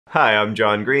Hi, I'm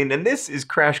John Green, and this is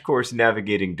Crash Course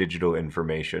Navigating Digital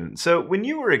Information. So, when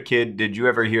you were a kid, did you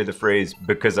ever hear the phrase,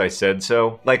 "because I said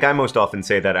so"? Like, I most often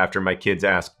say that after my kids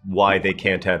ask why they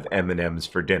can't have M&Ms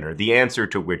for dinner, the answer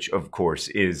to which, of course,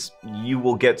 is, you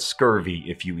will get scurvy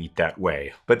if you eat that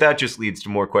way. But that just leads to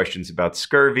more questions about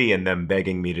scurvy and them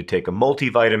begging me to take a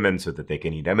multivitamin so that they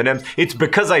can eat M&Ms. It's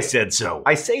because I said so!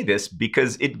 I say this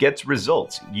because it gets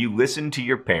results. You listen to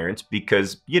your parents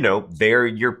because, you know, they're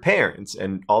your parents,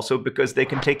 and also because they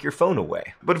can take your phone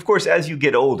away. But of course, as you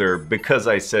get older, "because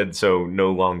I said so"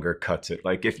 no longer cuts it.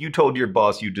 Like, if you told your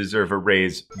boss you deserve a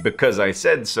raise because I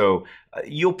said so,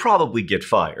 you'll probably get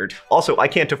fired. Also, I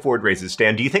can't afford raises,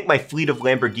 Stan. Do you think my fleet of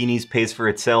Lamborghinis pays for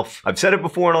itself? I've said it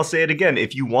before and I'll say it again.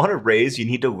 If you want a raise, you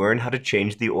need to learn how to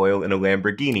change the oil in a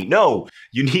Lamborghini. No!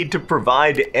 You need to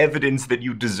provide evidence that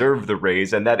you deserve the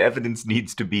raise, and that evidence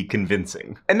needs to be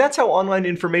convincing. And that's how online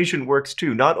information works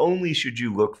too. Not only should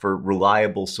you look for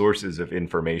reliable sources of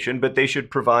information, but they should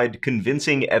provide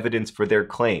convincing evidence for their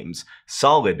claims.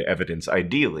 Solid evidence,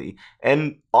 ideally.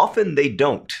 And often they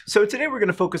don't. So today we're going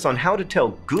to focus on how to tell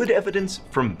good evidence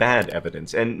from bad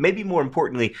evidence, and maybe more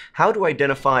importantly, how to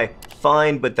identify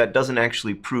fine but that doesn't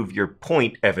actually prove your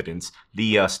point evidence,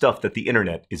 the stuff that the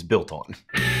internet is built on.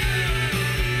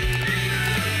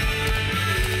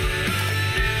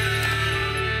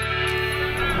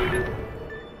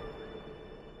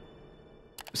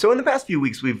 So in the past few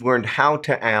weeks, we've learned how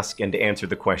to ask and answer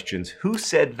the questions who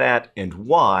said that and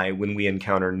why when we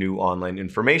encounter new online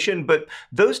information, but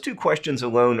those two questions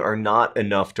alone are not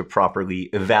enough to properly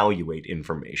evaluate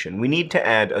information. We need to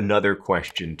add another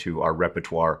question to our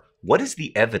repertoire. What is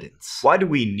the evidence? Why do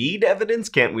we need evidence?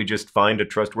 Can't we just find a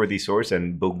trustworthy source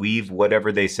and believe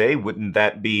whatever they say? Wouldn't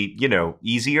that be, you know,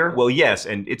 easier? Well, yes,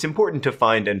 and it's important to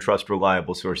find and trust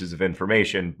reliable sources of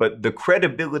information, but the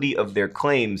credibility of their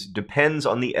claims depends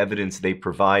on the evidence they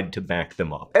provide to back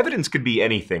them up. Evidence could be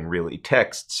anything, really.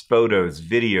 Texts, photos,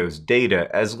 videos, data,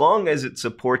 as long as it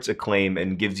supports a claim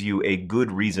and gives you a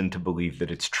good reason to believe that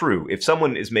it's true. If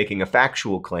someone is making a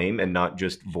factual claim and not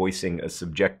just voicing a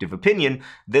subjective opinion,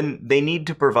 then they need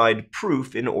to provide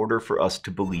proof in order for us to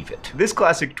believe it. This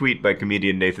classic tweet by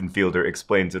comedian Nathan Fielder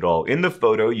explains it all. In the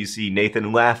photo, you see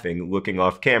Nathan laughing, looking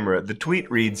off camera. The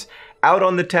tweet reads, "Out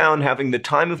on the town having the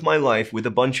time of my life with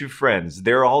a bunch of friends.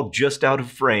 They're all just out of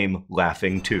frame,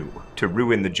 laughing too." To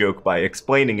ruin the joke by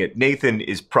explaining it, Nathan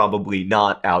is probably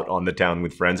not out on the town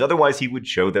with friends, otherwise he would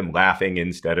show them laughing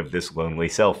instead of this lonely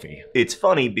selfie. It's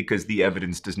funny because the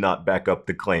evidence does not back up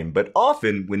the claim, but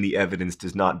often when the evidence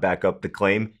does not back up the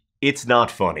claim, it's not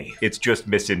funny. It's just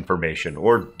misinformation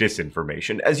or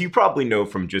disinformation. As you probably know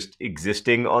from just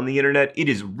existing on the internet, it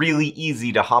is really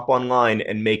easy to hop online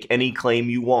and make any claim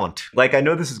you want. Like, I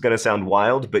know this is gonna sound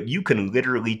wild, but you can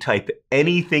literally type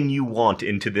anything you want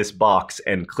into this box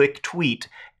and click tweet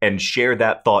and share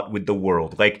that thought with the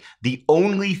world. Like, the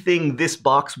only thing this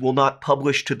box will not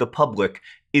publish to the public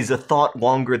is a thought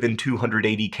longer than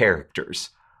 280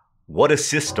 characters. What a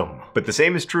system. But the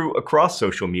same is true across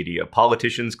social media.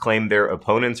 Politicians claim their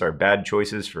opponents are bad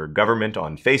choices for government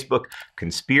on Facebook.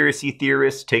 Conspiracy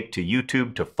theorists take to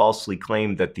YouTube to falsely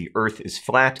claim that the Earth is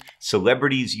flat.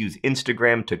 Celebrities use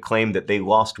Instagram to claim that they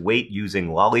lost weight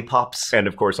using lollipops. And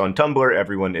of course on Tumblr,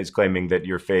 everyone is claiming that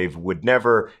your fave would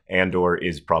never and/or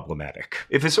is problematic.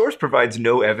 If a source provides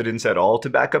no evidence at all to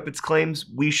back up its claims,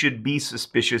 we should be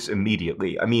suspicious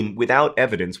immediately. I mean, without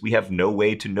evidence, we have no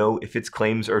way to know if its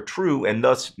claims are true, and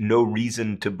thus no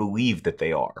reason to believe that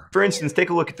they are. For instance,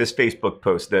 take a look at this Facebook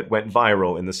post that went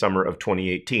viral in the summer of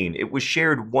 2018. It was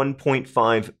shared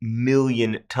 1.5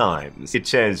 million times. It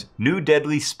says, "New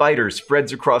deadly spider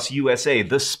spreads across USA.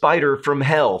 The spider from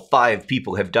hell. 5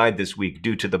 people have died this week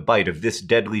due to the bite of this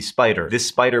deadly spider. This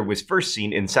spider was first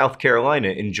seen in South Carolina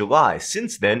in July.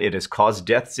 Since then, it has caused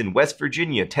deaths in West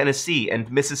Virginia, Tennessee,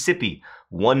 and Mississippi.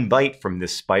 One bite from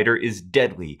this spider is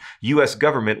deadly. U.S.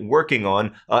 government working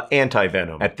on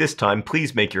anti-venom. At this time,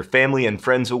 please make your family and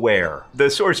friends aware." The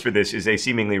source for this is a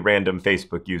seemingly random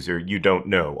Facebook user you don't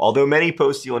know. Although many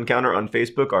posts you'll encounter on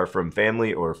Facebook are from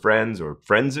family or friends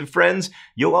of friends,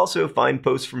 you'll also find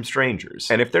posts from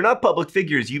strangers. And if they're not public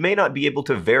figures, you may not be able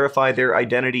to verify their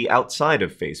identity outside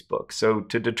of Facebook. So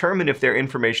to determine if their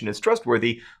information is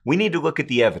trustworthy, we need to look at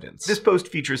the evidence. This post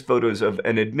features photos of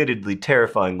an admittedly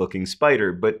terrifying looking spider,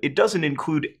 but it doesn't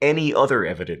include any other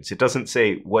evidence. It doesn't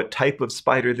say what type of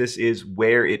spider this is,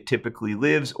 where it typically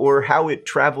lives, or how it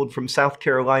traveled from South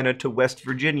Carolina to West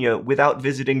Virginia without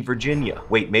visiting Virginia.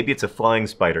 Wait, maybe it's a flying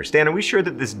spider. Stan, are we sure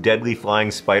that this deadly flying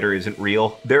spider isn't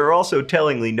real? There are also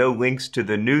tellingly no links to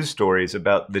the news stories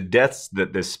about the deaths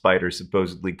that this spider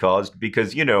supposedly caused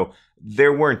because, you know,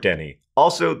 there weren't any.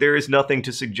 Also, there is nothing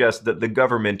to suggest that the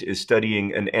government is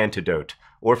studying an antidote,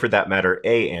 or for that matter,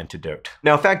 a antidote.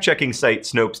 Now, fact-checking site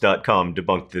Snopes.com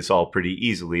debunked this all pretty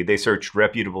easily. They searched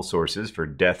reputable sources for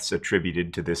deaths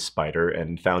attributed to this spider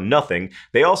and found nothing.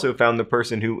 They also found the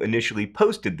person who initially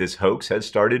posted this hoax has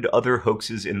started other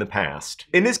hoaxes in the past.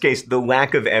 In this case, the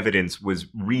lack of evidence was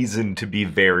reason to be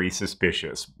very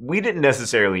suspicious. We didn't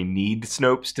necessarily need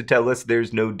Snopes to tell us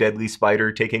there's no deadly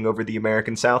spider taking over the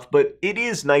American South, but it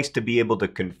is nice to be able to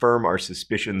confirm our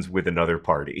suspicions with another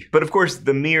party. But of course,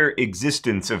 the mere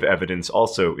existence of evidence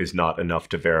also is not enough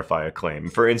to verify a claim.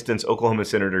 For instance, Oklahoma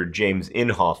Senator James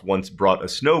Inhofe once brought a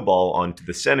snowball onto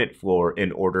the Senate floor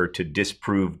in order to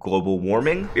disprove global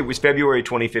warming. It was February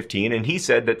 2015, and he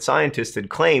said that scientists had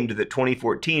claimed that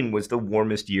 2014 was the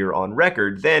warmest year on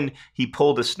record. Then he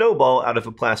pulled a snowball out of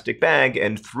a plastic bag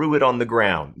and threw it on the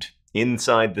ground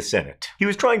inside the Senate. He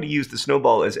was trying to use the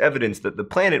snowball as evidence that the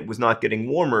planet was not getting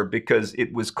warmer because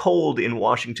it was cold in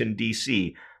Washington,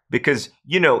 D.C., because,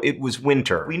 you know, it was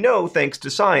winter. We know, thanks to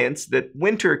science, that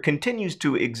winter continues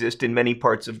to exist in many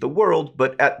parts of the world,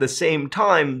 but at the same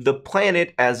time, the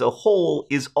planet as a whole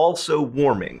is also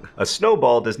warming. A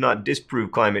snowball does not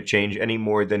disprove climate change any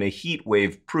more than a heat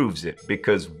wave proves it,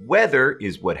 because weather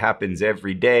is what happens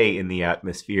every day in the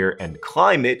atmosphere, and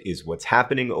climate is what's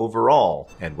happening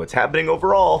overall. And what's happening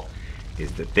overall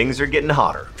is that things are getting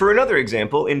hotter. For another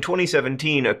example, in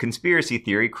 2017, a conspiracy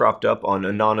theory cropped up on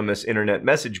anonymous internet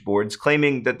message boards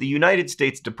claiming that the United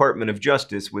States Department of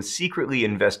Justice was secretly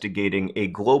investigating a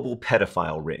global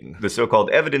pedophile ring. The so-called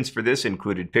evidence for this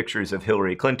included pictures of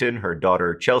Hillary Clinton, her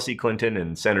daughter Chelsea Clinton,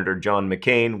 and Senator John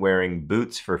McCain wearing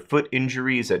boots for foot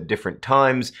injuries at different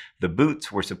times. The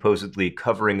boots were supposedly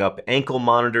covering up ankle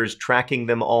monitors, tracking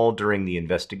them all during the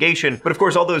investigation. But of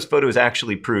course, all those photos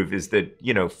actually prove is that,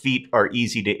 you know, feet are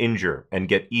easy to injure and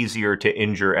get easier to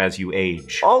injure as you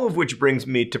age. All of which brings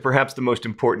me to perhaps the most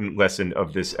important lesson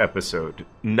of this episode.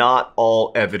 Not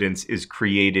all evidence is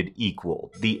created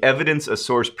equal. The evidence a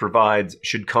source provides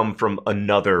should come from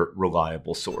another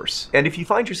reliable source. And if you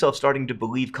find yourself starting to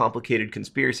believe complicated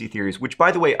conspiracy theories, which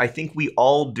by the way, I think we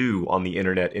all do on the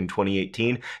internet in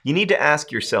 2018, you need to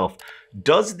ask yourself,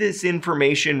 does this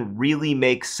information really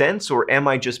make sense, or am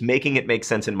I just making it make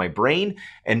sense in my brain?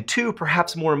 And two,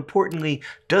 perhaps more importantly,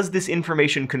 does this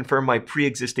information confirm my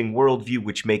pre-existing worldview,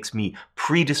 which makes me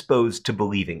predisposed to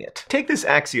believing it? Take this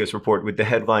Axios report with the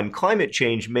headline, "Climate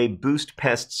Change May Boost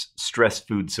Pests, Stress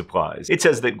Food Supplies." It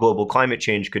says that global climate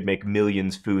change could make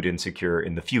millions food insecure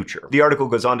in the future. The article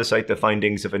goes on to cite the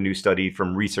findings of a new study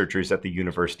from researchers at the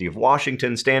University of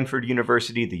Washington, Stanford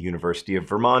University, the University of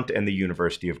Vermont, and the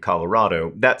University of Colorado.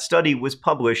 That study was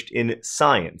published in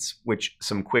Science, which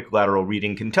some quick lateral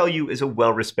reading can tell you is a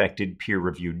well-respected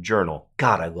peer-reviewed journal.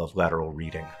 God, I love lateral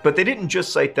reading. But they didn't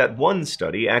just cite that one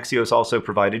study. Axios also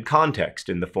provided context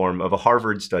in the form of a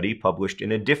Harvard study published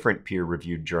in a different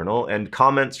peer-reviewed journal and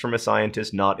comments from a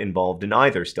scientist not involved in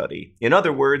either study. In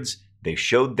other words, they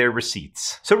showed their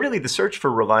receipts. So really, the search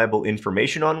for reliable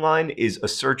information online is a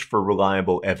search for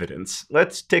reliable evidence.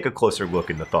 Let's take a closer look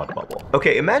in the thought bubble.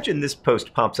 Okay, imagine this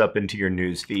post pops up into your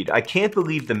news feed. "I can't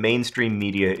believe the mainstream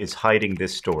media is hiding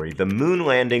this story. The moon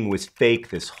landing was fake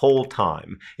this whole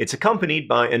time." It's accompanied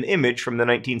by an image from the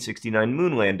 1969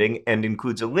 moon landing and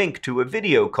includes a link to a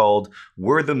video called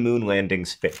 "Were the Moon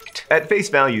Landings Faked?" At face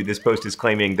value, this post is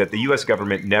claiming that the US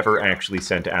government never actually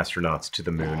sent astronauts to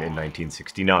the moon in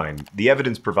 1969. The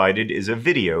evidence provided is a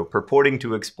video purporting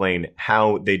to explain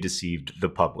how they deceived the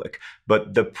public.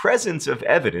 But the presence of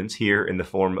evidence here in the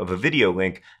form of a video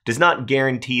link does not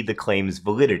guarantee the claim's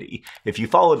validity. If you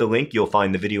follow the link, you'll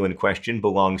find the video in question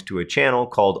belongs to a channel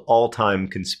called All Time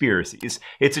Conspiracies.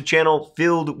 It's a channel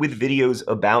filled with videos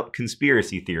about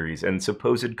conspiracy theories and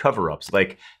supposed cover-ups,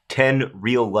 like 10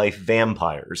 real-life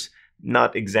vampires.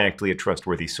 Not exactly a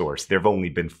trustworthy source. There have only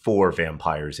been 4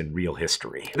 vampires in real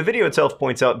history. The video itself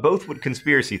points out both what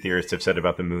conspiracy theorists have said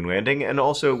about the moon landing and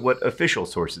also what official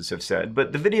sources have said,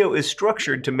 but the video is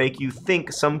structured to make you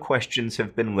think some questions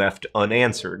have been left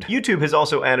unanswered. YouTube has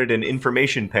also added an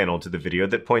information panel to the video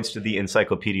that points to the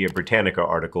Encyclopedia Britannica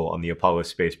article on the Apollo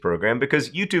space program because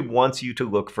YouTube wants you to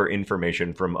look for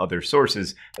information from other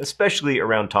sources, especially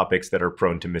around topics that are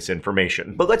prone to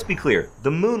misinformation. But let's be clear,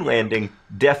 the moon landing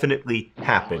definitely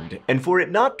happened, and for it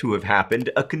not to have happened,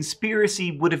 a conspiracy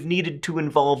would have needed to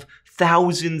involve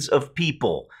thousands of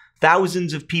people.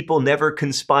 Thousands of people never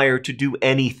conspire to do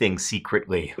anything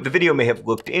secretly. The video may have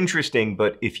looked interesting,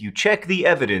 but if you check the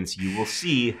evidence, you will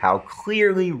see how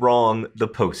clearly wrong the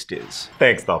post is.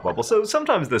 Thanks, Thought Bubble. So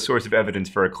sometimes the source of evidence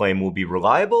for a claim will be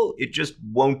reliable, it just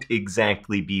won't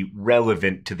exactly be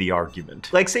relevant to the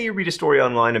argument. Like say you read a story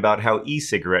online about how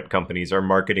e-cigarette companies are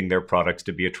marketing their products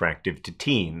to be attractive to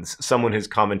teens. Someone has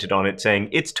commented on it saying,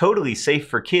 "It's totally safe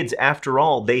for kids. After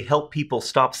all, they help people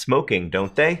stop smoking,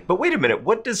 don't they?" But wait a minute,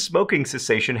 what does smoking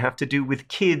cessation have to do with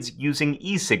kids using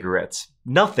e-cigarettes?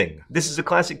 Nothing. This is a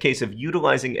classic case of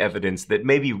utilizing evidence that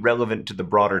may be relevant to the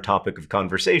broader topic of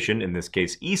conversation, in this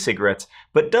case e-cigarettes,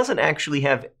 but doesn't actually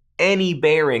have any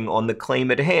bearing on the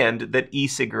claim at hand that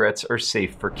e-cigarettes are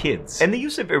safe for kids. And the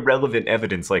use of irrelevant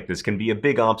evidence like this can be a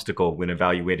big obstacle when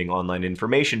evaluating online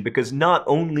information, because not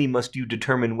only must you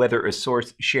determine whether a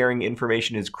source sharing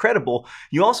information is credible,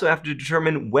 you also have to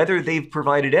determine whether they've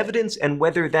provided evidence and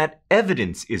whether that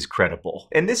evidence is credible.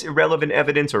 And this irrelevant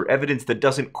evidence, or evidence that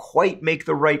doesn't quite make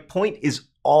the right point, is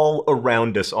all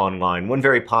around us online. One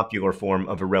very popular form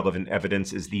of irrelevant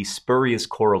evidence is the spurious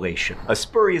correlation. A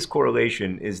spurious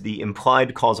correlation is the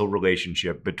implied causal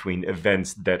relationship between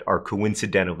events that are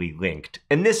coincidentally linked.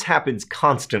 And this happens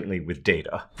constantly with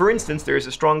data. For instance, there is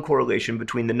a strong correlation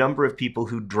between the number of people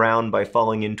who drown by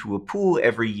falling into a pool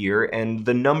every year and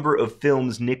the number of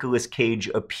films Nicolas Cage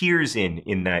appears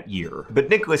in that year. But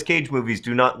Nicolas Cage movies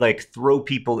do not throw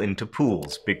people into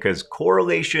pools, because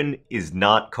correlation is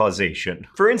not causation.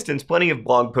 For instance, plenty of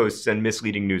blog posts and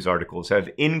misleading news articles have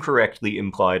incorrectly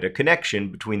implied a connection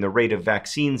between the rate of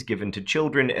vaccines given to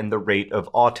children and the rate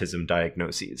of autism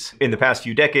diagnoses. In the past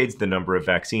few decades, the number of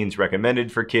vaccines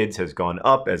recommended for kids has gone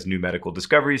up as new medical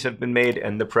discoveries have been made,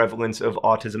 and the prevalence of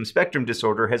autism spectrum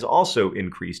disorder has also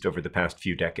increased over the past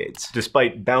few decades.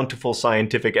 Despite bountiful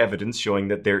scientific evidence showing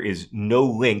that there is no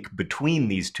link between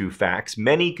these two facts,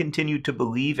 many continue to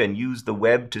believe and use the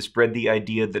web to spread the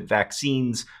idea that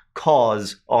vaccines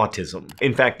cause autism.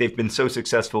 In fact, they've been so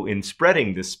successful in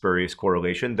spreading this spurious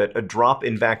correlation that a drop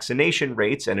in vaccination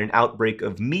rates and an outbreak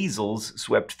of measles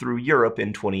swept through Europe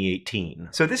in 2018.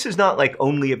 So this is not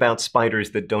only about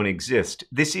spiders that don't exist.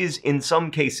 This is, in some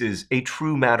cases, a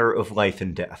true matter of life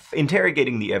and death.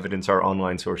 Interrogating the evidence our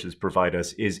online sources provide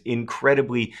us is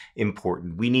incredibly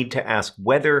important. We need to ask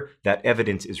whether that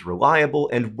evidence is reliable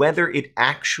and whether it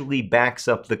actually backs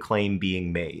up the claim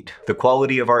being made. The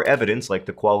quality of our evidence, like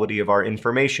the quality of our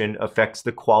information, affects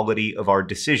the quality of our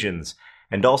decisions,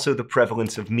 and also the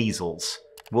prevalence of measles.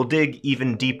 We'll dig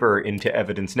even deeper into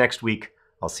evidence next week.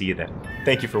 I'll see you then.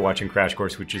 Thank you for watching Crash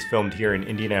Course, which is filmed here in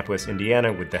Indianapolis,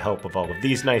 Indiana, with the help of all of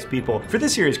these nice people. For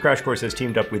this series, Crash Course has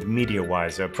teamed up with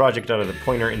MediaWise, a project out of the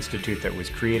Poynter Institute that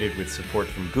was created with support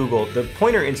from Google. The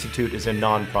Poynter Institute is a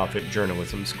non-profit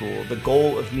journalism school. The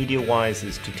goal of MediaWise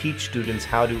is to teach students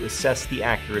how to assess the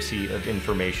accuracy of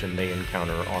information they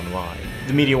encounter online.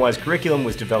 The MediaWise curriculum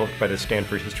was developed by the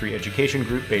Stanford History Education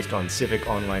Group based on civic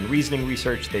online reasoning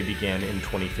research they began in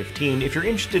 2015. If you're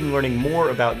interested in learning more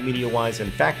about MediaWise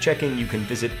and fact-checking, you can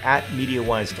visit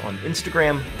 @MediaWise on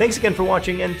Instagram. Thanks again for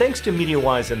watching, and thanks to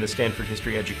MediaWise and the Stanford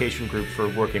History Education Group for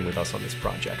working with us on this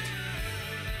project.